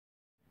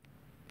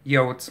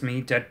Yo, it's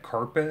me,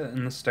 Deadcarpet,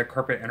 and this is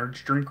Deadcarpet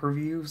Energy Drink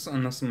Reviews,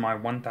 and this is my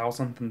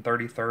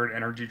 1033rd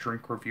energy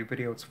drink review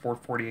video. It's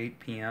 4:48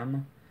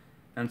 p.m.,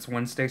 and it's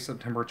Wednesday,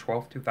 September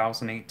 12th,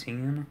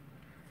 2018.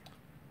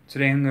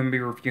 Today I'm going to be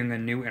reviewing a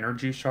new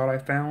energy shot I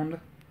found.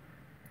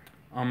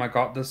 I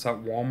got this at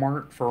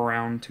Walmart for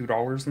around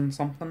 $2 and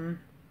something.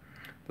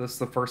 This is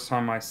the first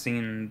time I've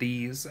seen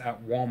these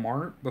at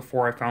Walmart.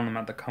 Before I found them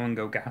at the Come and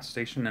Go gas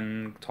station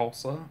in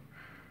Tulsa.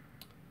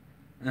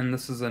 And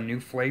this is a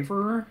new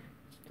flavor.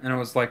 And it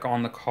was like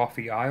on the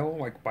coffee aisle,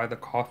 like by the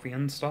coffee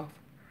and stuff.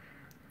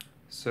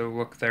 So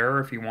look there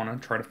if you want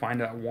to try to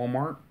find it at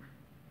Walmart.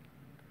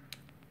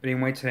 But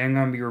anyway, today I'm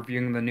going to be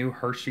reviewing the new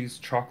Hershey's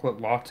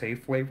chocolate latte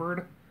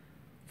flavored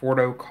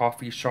Forto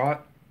coffee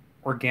shot,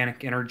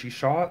 organic energy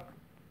shot.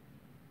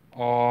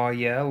 Aw,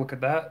 yeah, look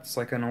at that. It's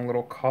like in a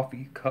little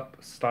coffee cup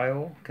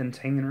style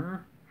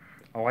container.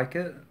 I like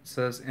it. It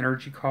says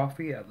energy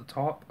coffee at the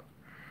top.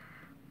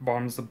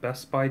 Bottom's the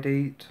best by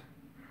date.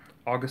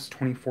 August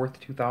 24th,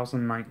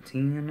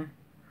 2019. It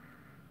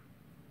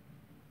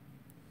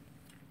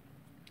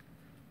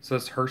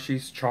says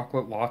Hershey's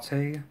Chocolate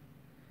Latte,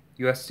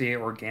 USDA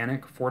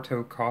Organic,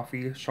 Forto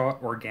Coffee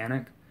Shot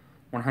Organic,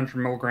 100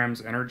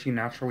 milligrams energy,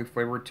 naturally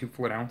flavored, 2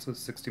 fluid ounces,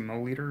 60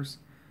 milliliters.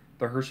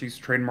 The Hershey's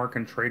trademark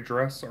and trade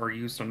dress are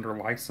used under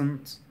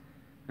license.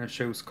 And it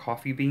shows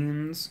coffee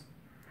beans.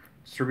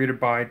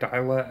 Distributed by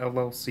Dyla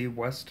LLC,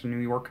 West New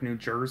York, New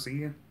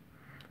Jersey.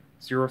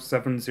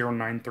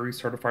 07093,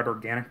 certified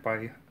organic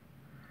by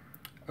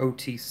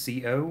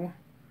OTCO.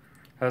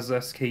 Has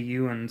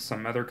SKU and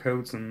some other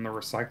codes and the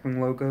recycling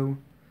logo.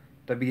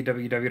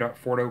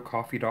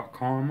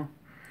 www.fortocoffee.com.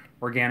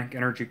 Organic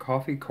energy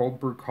coffee, cold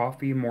brew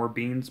coffee, more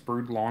beans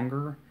brewed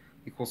longer,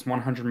 equals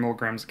 100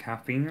 milligrams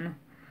caffeine.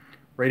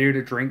 Ready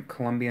to drink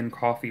Colombian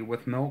coffee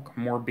with milk,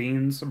 more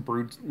beans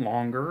brewed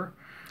longer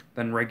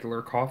than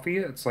regular coffee.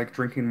 It's like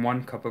drinking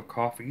 1 cup of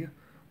coffee,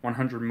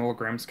 100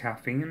 milligrams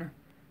caffeine.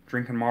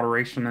 Drink in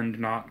moderation and do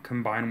not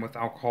combine with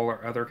alcohol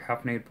or other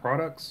caffeinated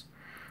products.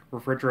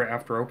 Refrigerate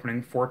after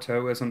opening.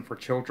 Forto isn't for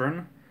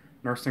children,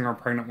 nursing or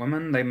pregnant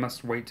women. They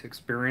must wait to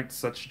experience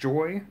such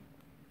joy.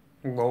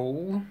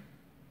 LOL.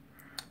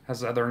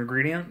 Has other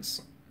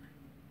ingredients.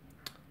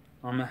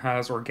 It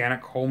has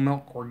organic whole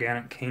milk,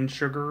 organic cane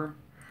sugar,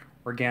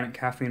 organic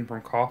caffeine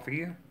from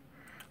coffee.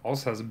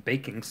 Also has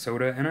baking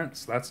soda in it,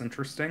 so that's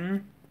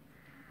interesting.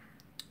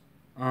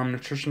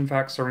 Nutrition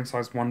facts, serving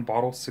size 1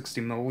 bottle,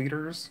 60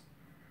 milliliters.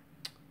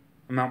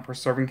 Amount per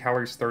serving,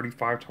 calories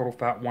 35, total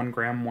fat 1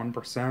 gram,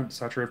 1%,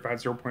 saturated fat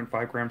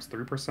 0.5 grams,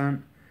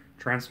 3%,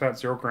 trans fat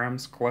 0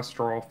 grams,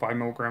 cholesterol 5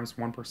 milligrams,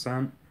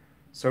 1%,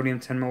 sodium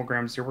 10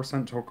 milligrams,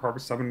 0%, total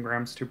carbs 7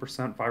 grams,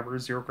 2%, fiber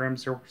 0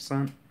 grams,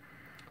 0%,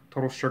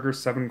 total sugar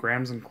 7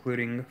 grams,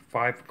 including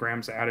 5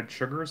 grams added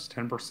sugars,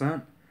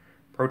 10%,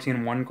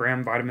 protein 1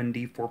 gram, vitamin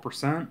D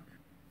 4%,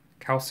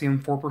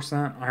 calcium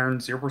 4%, iron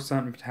 0%,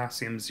 and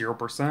potassium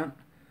 0%.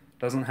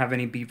 Doesn't have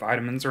any B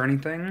vitamins or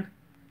anything.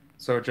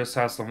 So it just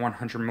has the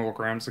 100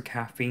 milligrams of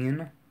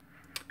caffeine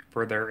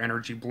for their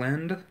energy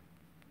blend.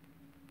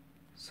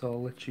 So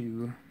I'll let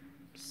you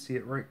see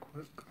it right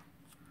quick.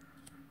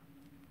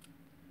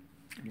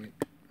 Wait.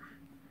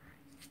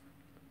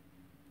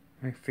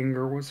 My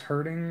finger was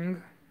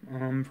hurting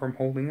from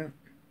holding it.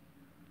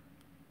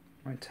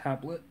 My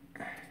tablet.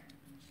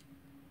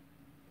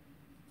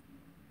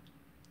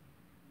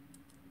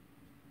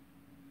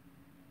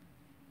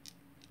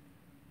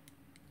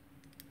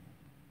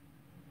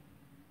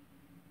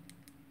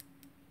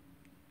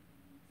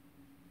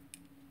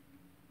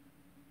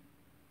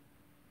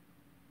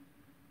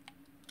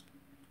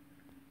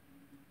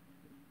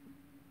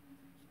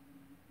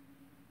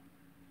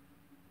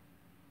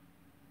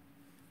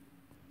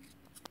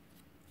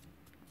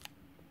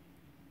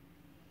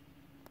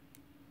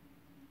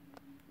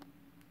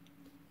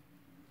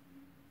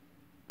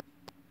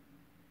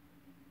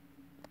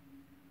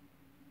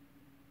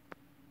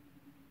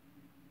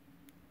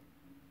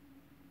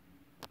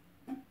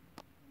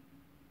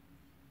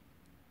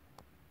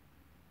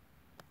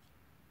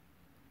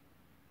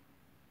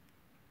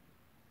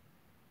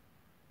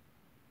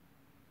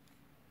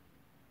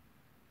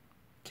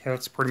 Okay,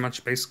 that's pretty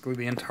much basically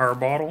the entire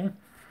bottle.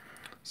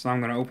 So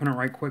I'm going to open it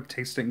right quick,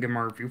 taste it, and give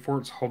my review for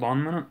it. So hold on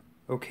a minute.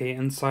 Okay,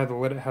 inside the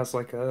lid it has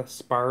like a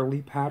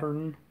spirally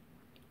pattern.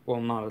 Well,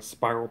 not a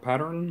spiral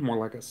pattern, more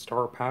like a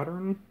star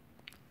pattern.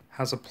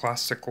 Has a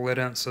plastic lid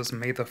and it says,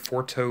 "May the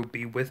Forto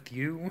be with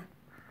you."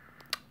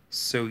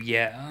 So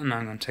yeah, and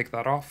I'm going to take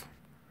that off.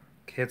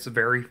 Okay, it's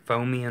very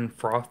foamy and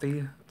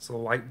frothy. It's a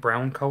light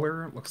brown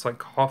color. It looks like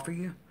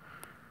coffee.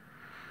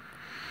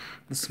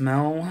 The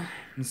smell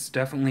is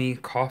definitely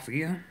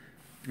coffee,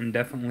 and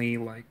definitely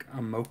like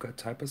a mocha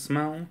type of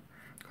smell,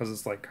 because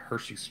it's like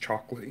Hershey's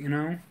chocolate, you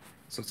know?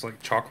 So it's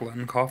like chocolate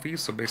and coffee,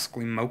 so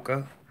basically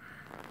mocha.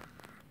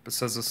 But it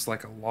says it's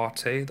like a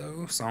latte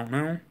though, so I don't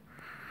know.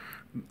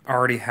 I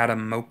already had a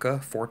mocha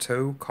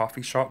Forto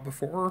coffee shot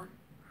before.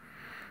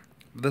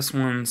 This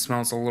one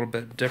smells a little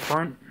bit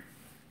different.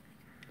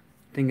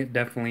 I think it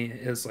definitely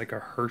is like a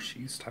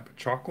Hershey's type of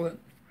chocolate.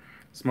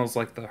 Smells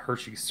like the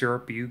Hershey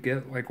syrup you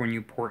get like when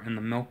you pour it in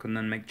the milk and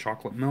then make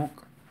chocolate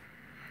milk.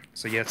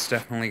 So yeah, it's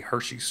definitely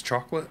Hershey's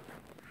chocolate.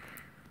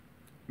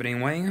 But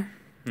anyway,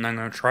 I'm not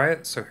going to try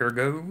it, so here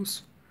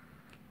goes.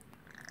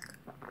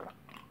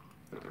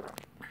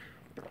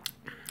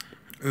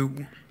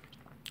 Ooh.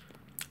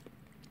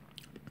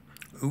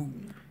 Ooh.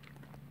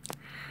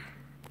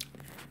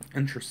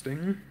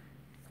 Interesting.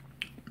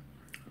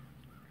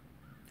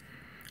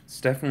 It's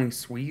definitely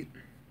sweet,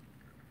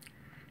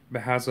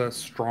 but has a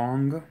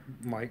strong,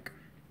 like,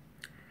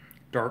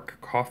 dark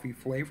coffee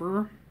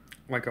flavor.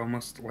 Like,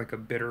 almost like a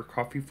bitter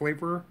coffee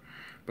flavor.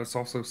 But it's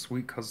also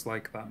sweet because,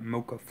 like, that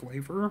mocha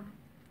flavor.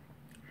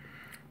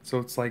 So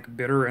it's, like,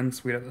 bitter and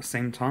sweet at the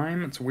same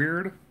time. It's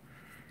weird.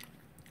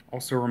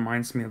 Also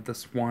reminds me of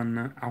this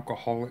one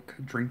alcoholic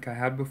drink I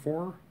had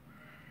before.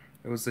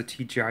 It was the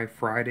TGI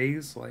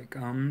Fridays, like,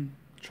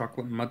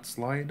 chocolate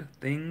mudslide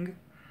thing.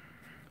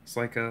 It's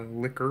like a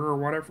liquor or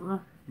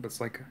whatever, but it's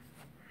like,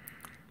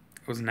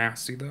 it was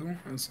nasty though.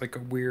 It's like a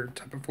weird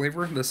type of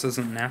flavor. This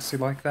isn't nasty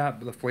like that,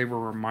 but the flavor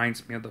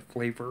reminds me of the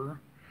flavor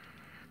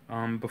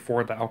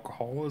before the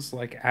alcohol is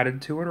like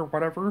added to it or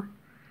whatever.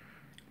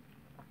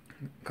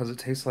 Because it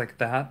tastes like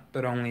that,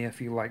 but only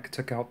if you like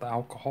took out the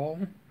alcohol.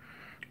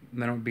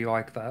 Then it would be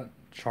like that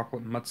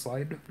chocolate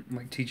mudslide,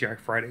 like TGI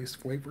Fridays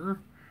flavor.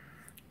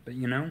 But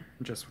you know,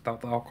 just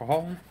without the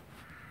alcohol.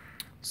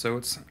 So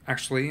it's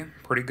actually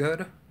pretty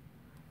good.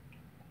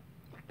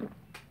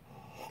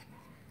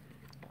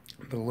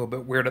 But a little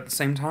bit weird at the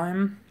same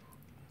time.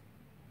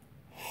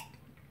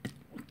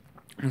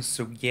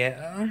 So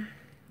yeah,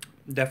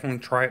 definitely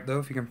try it though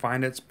if you can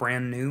find it. It's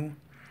brand new.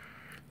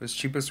 It was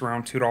cheapest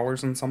around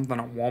 $2 and something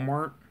at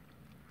Walmart.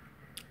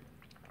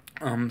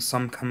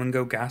 Some come and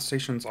go gas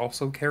stations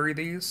also carry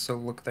these, so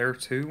look there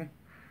too.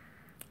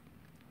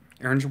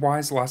 Energy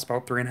wise, it lasts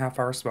about 3.5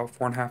 hours, about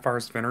 4.5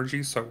 hours of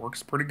energy, so it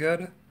works pretty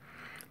good.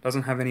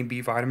 Doesn't have any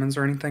B vitamins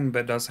or anything, but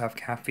it does have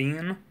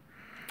caffeine.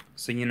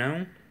 So you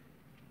know.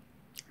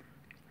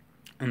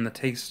 And the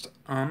taste,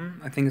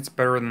 I think it's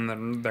better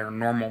than their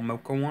normal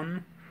mocha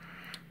one.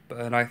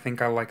 But I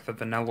think I like the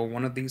vanilla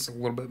one of these a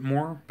little bit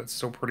more, but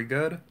still pretty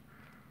good.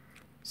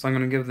 So I'm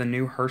going to give the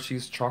new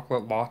Hershey's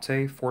Chocolate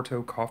Latte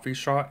Forto Coffee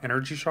Shot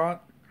Energy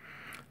Shot.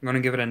 I'm going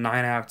to give it a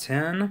 9 out of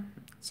 10.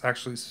 It's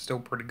actually still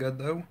pretty good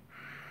though.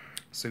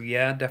 So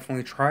yeah,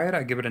 definitely try it.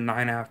 I give it a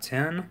 9 out of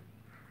 10.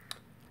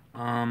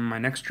 My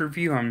next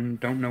review, I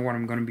don't know what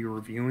I'm going to be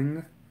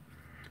reviewing.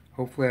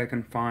 Hopefully I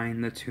can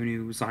find the 2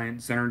 new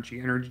Science energy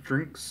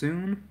drinks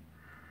soon.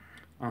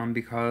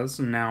 Because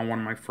now one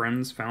of my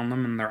friends found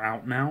them and they're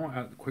out now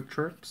at Quick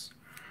Trips.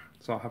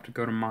 So I'll have to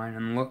go to mine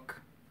and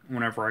look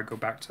whenever I go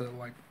back to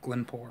like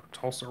Glenpool or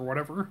Tulsa or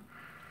whatever.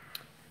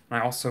 And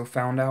I also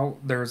found out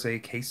there's a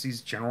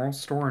Casey's General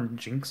Store in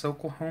Jinx,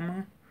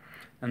 Oklahoma.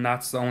 And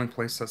that's the only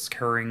place that's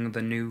carrying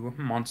the new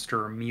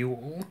Monster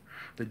Mule,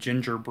 the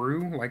ginger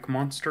brew like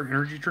Monster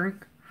energy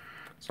drink.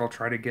 So I'll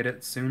try to get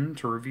it soon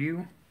to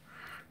review.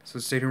 So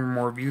stay tuned for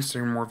more reviews, stay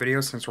tuned for more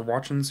videos. Thanks for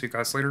watching. See you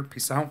guys later.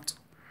 Peace out.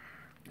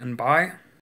 And bye.